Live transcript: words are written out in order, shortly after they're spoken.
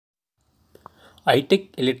iTEC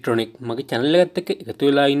electronic මගේ channel එකත් එක්ක එකතු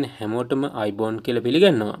වෙලා ඉන්න හැමෝටම iBond කියලා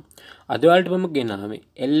පිළිගන්නවා. අද ඔයාලට මම ගෙනාවේ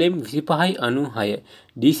LM2596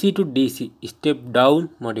 DC to DC step down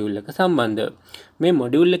module එක සම්බන්ධව. මේ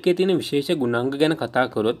module එකේ තියෙන විශේෂ ගුණාංග ගැන කතා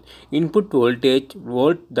කරොත් input voltage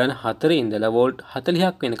volt 4 ඉඳලා volt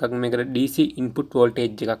 40ක් වෙනකම් මේකට DC input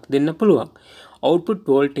voltage එකක් දෙන්න පුළුවන්. output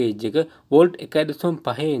voltage එක volt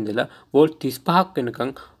 1.5 ඉඳලා volt 35ක් වෙනකම්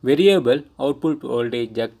variable output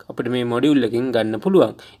voltage එකක් අපිට මේ module එකකින් ගන්න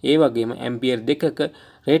පුළුවන්. ඒ වගේම ampere 2ක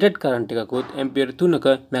rated current එකකුත් ampere 3ක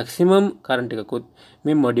maximum current එකකුත්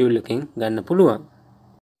මේ module එකකින් ගන්න පුළුවන්.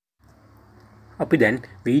 අපි දැන්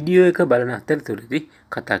වීඩියෝ එක බලන අතරතුරදී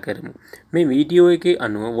කතා කරමු. මේ වීඩියෝ එකේ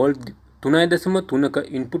අනුව volt 3.3ක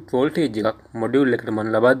input voltage එකක් module එකට මම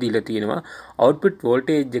ලබා දීලා තියෙනවා. output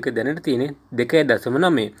voltage එක දැනට තියෙන්නේ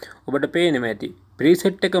 2.9. ඔබට පේනවා ඇති.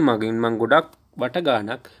 preset එක මගින් මම ගොඩක් වට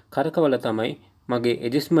ගානක් කරකවල තමයි මගේ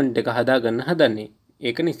adjustment එක හදාගන්න හදන්නේ.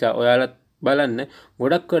 ඒක නිසා ඔයාලා බලන්න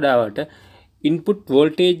ගොඩක් වෙලාවට input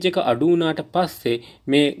voltage එක අඩු වුණාට පස්සේ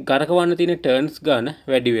මේ කරකවන්න තියෙන turns ගාන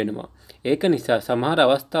වැඩි වෙනවා. ඒක නිසා සමහර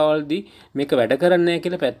අවස්ථාවලදී මේක වැඩ කරන්නේ නැහැ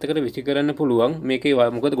කියලා පැත්තකට විසි කරන්න පුළුවන්. මේකේ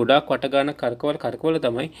මොකද ගොඩාක් වට ගන්න කරකවල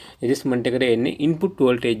තමයි adjustment එකට එන්නේ input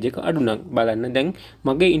voltage එක අඩු නම්. බලන්න දැන්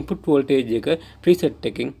මගේ input voltage එක preset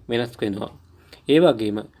එකකින් වෙනස් වෙනවා. ඒ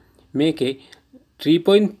වගේම මේකේ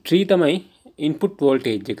 3.3 තමයි input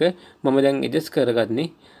voltage එක. මම දැන් adjust කරගන්නේ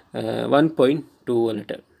 1.2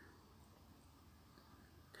 වලට.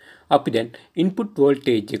 අපි දැන් input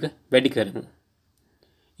voltage එක වැඩි කරමු.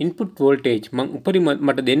 input voltage මම උපරිම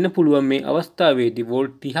මට දෙන්න පුළුවන් මේ අවස්ථාවේදී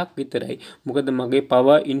volt 30ක් විතරයි. මොකද මගේ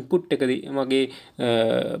power input එකදී මගේ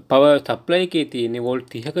power supply එකේ තියෙන volt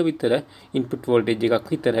 30ක විතර input voltage එකක්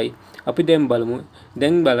විතරයි. අපි දැන් බලමු.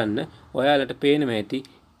 දැන් බලන්න ඔයාලට පේනවා ඇති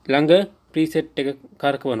ළඟ preset එක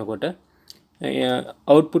කරකවනකොට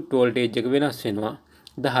output voltage එක වෙනස් වෙනවා.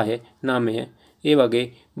 10 9 ඒ වගේ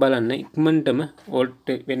බලන්න ඉක්මනටම volt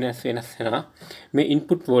වෙනස් වෙනවා මේ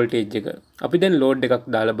input voltage එක. අපි දැන් load එකක්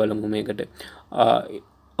දාලා බලමු මේකට.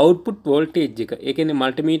 output voltage එක. ඒ කියන්නේ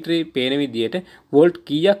මල්ටිමීටරේ පේන විදියට volt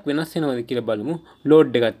කීයක් වෙනස් වෙනවද කියලා බලමු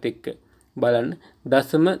load එකත් එක්ක. බලන්න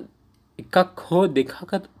 0.1ක් හෝ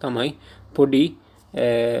 2ක තමයි පොඩි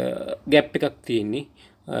gap එකක් තියෙන්නේ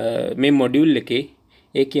මේ module එකේ.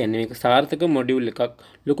 ඒ කියන්නේ මේක සාර්ථක module එකක්.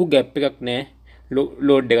 ලොකු gap එකක් නැහැ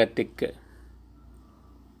load එකත් එක්ක.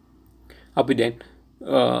 අපි දැන්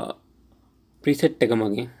preset එක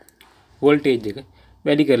මගින් voltage එක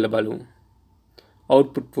වැඩි කරලා බලමු.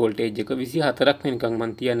 output voltage එක 24ක් වෙනකන්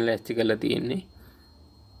මම තියන්න ලෑස්ති කරලා තියෙන්නේ.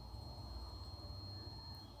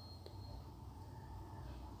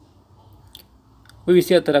 ඔය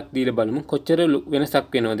 24ක් දීලා බලමු කොච්චර වෙනසක්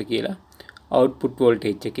වෙනවද කියලා. output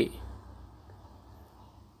voltage එකේ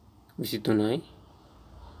 23යි.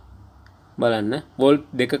 බලන්න volt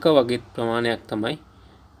 2ක වගේ ප්‍රමාණයක් තමයි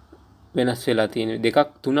වෙනස් වෙලා තියෙන්නේ. 2ක්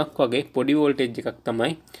 3ක් වගේ පොඩි voltage එකක්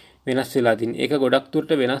තමයි වෙනස් වෙලා තියෙන්නේ. ඒක ගොඩක්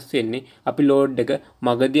දුරට වෙනස් වෙන්නේ අපි load එක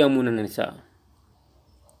මගදී අමුණන නිසා.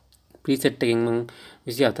 preset එකෙන් මම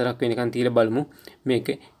 24ක් වෙනකන් තියලා බලමු මේක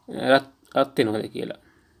රත් වෙනවද කියලා.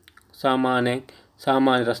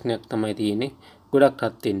 සාමාන්‍ය රස්නයක් තමයි තියෙන්නේ. ගොඩක්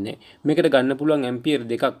රත් වෙන්නේ. මේකට ගන්න පුළුවන් ampere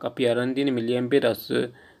දෙකක් අපි අරන් තියෙන milli ampere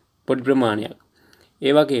පොඩි ප්‍රමාණයක්.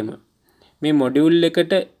 ඒ වගේම මේ module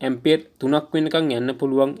එකට ampere 3ක් වෙනකන් යන්න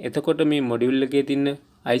පුළුවන්. එතකොට මේ module එකේ තියෙන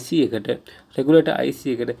IC එකට regulator IC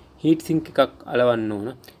එකට heat sink එකක් අලවන්න ඕන.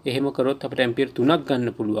 එහෙම කරොත් අපිට ampere 3ක් ගන්න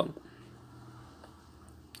පුළුවන්.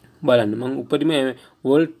 බලන්න මම උපරිම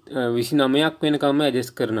volt 29ක් වෙනකම්ම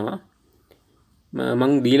adjust කරනවා.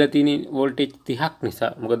 මම දීලා තියෙන voltage 30ක්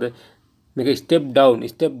නිසා. මොකද මේක step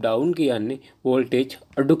down කියන්නේ voltage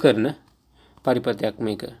අඩු කරන පරිපථයක්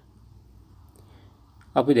මේක.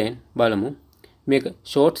 අපි දැන් බලමු මේක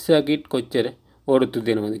short circuit කොච්චර වෘතු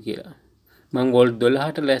දෙනවද කියලා. මම volt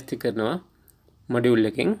 12ට ලෑස්ති කරනවා module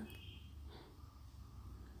එකෙන්.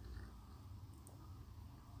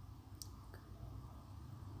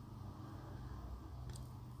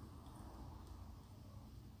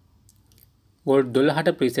 volt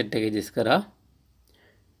 12ට preset එක adjust කරා.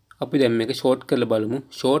 අපි දැන් මේක short කරලා බලමු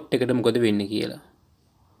short එකට මොකද වෙන්නේ කියලා.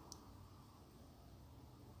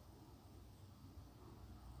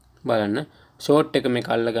 බලන්න short එක මේක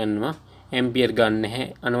අල්ල ගන්නවා ampere ගන්න නැහැ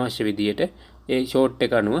අනවශ්‍ය විදියට. ඒ short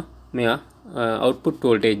එක අනුව මෙයා output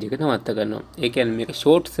voltage එක නවත්ත ගන්නවා. ඒ කියන්නේ මේක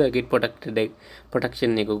short circuit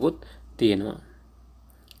protection එකකුත් තියෙනවා.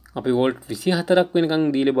 අපි volt 24ක් වෙනකන්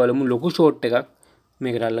දීලා බලමු ලොකු short එකක්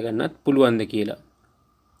මේකට අල්ල ගන්නත් පුළුවන්ද කියලා.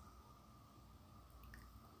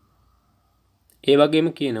 ඒ වගේම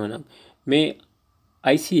කියනවනම් මේ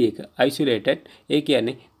IC එක isolated ඒ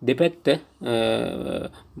කියන්නේ දෙපැත්ත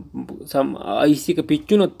IC එක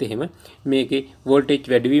පිච්චුනොත් එහෙම මේකේ voltage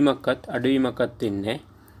වැඩිවීමක්වත් අඩුවීමක්වත් වෙන්නේ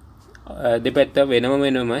නැහැ. දෙපැත්ත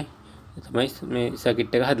වෙනමයි තමයි මේ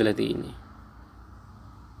සර්කිට් එක හදලා තියෙන්නේ.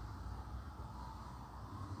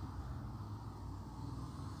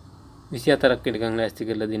 විසි හතරක් වෙනකන් ලෑස්ති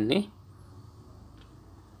කරලා දෙන්නේ.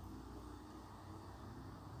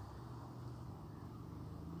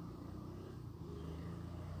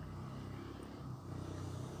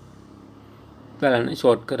 බලන්න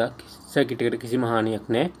ෂෝට් කරා සර්කිට් එකට කිසිම හානියක්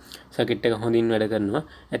නැහැ. සර්කිට් එක හොඳින් වැඩ කරනවා.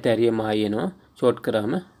 ඇතැරිය මහයනවා. ෂෝට්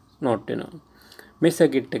කරාම නෝට් වෙනවා. මේ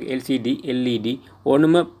සර්කිට් එක LCD LED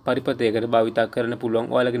ඕනම පරිපථයකට භාවිත කරන්න පුළුවන්.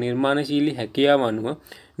 ඔයාලගේ නිර්මාණශීලී හැකියාව අනුව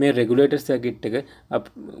මේ රෙගුලේටර් සර්කිට් එක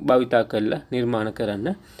භාවිත කරලා නිර්මාණ කරන්න.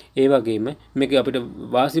 ඒ වගේම මේක අපිට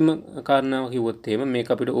වාසිම කාරණාව කිව්වොත් එහෙම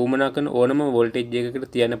මේක අපිට ඕමනා කරන ඕනම වෝල්ටේජ් එකකට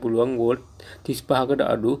තියන්න පුළුවන්. වෝල්ට් 35කට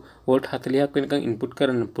අඩු වෝල්ට් 40ක් වෙනකන් ඉන්පුට්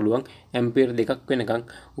කරන්න පුළුවන්. ඇම්පියර් 2ක් වෙනකන්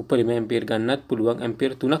උපරිම ඇම්පියර් ගන්නත් පුළුවන්.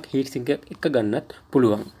 ඇම්පියර් 3ක් හීට් සිංක් එක ගන්නත්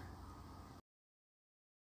පුළුවන්.